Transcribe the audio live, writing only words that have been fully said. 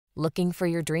Looking for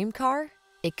your dream car?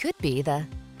 It could be the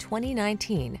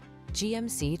 2019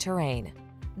 GMC Terrain.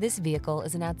 This vehicle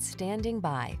is an outstanding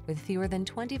buy with fewer than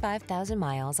 25,000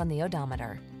 miles on the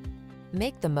odometer.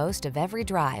 Make the most of every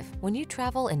drive when you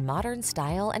travel in modern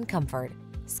style and comfort.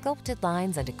 Sculpted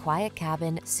lines and a quiet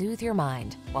cabin soothe your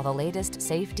mind, while the latest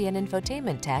safety and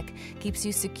infotainment tech keeps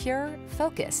you secure,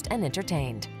 focused, and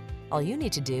entertained. All you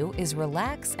need to do is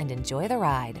relax and enjoy the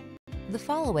ride. The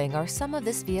following are some of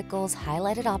this vehicle's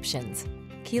highlighted options: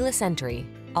 keyless entry,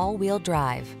 all-wheel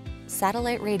drive,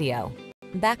 satellite radio,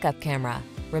 backup camera,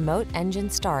 remote engine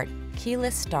start,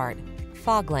 keyless start,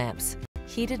 fog lamps,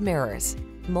 heated mirrors,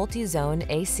 multi-zone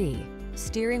AC,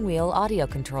 steering wheel audio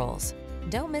controls.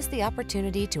 Don't miss the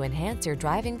opportunity to enhance your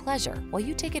driving pleasure while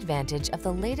you take advantage of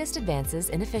the latest advances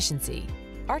in efficiency.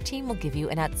 Our team will give you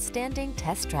an outstanding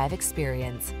test drive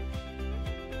experience.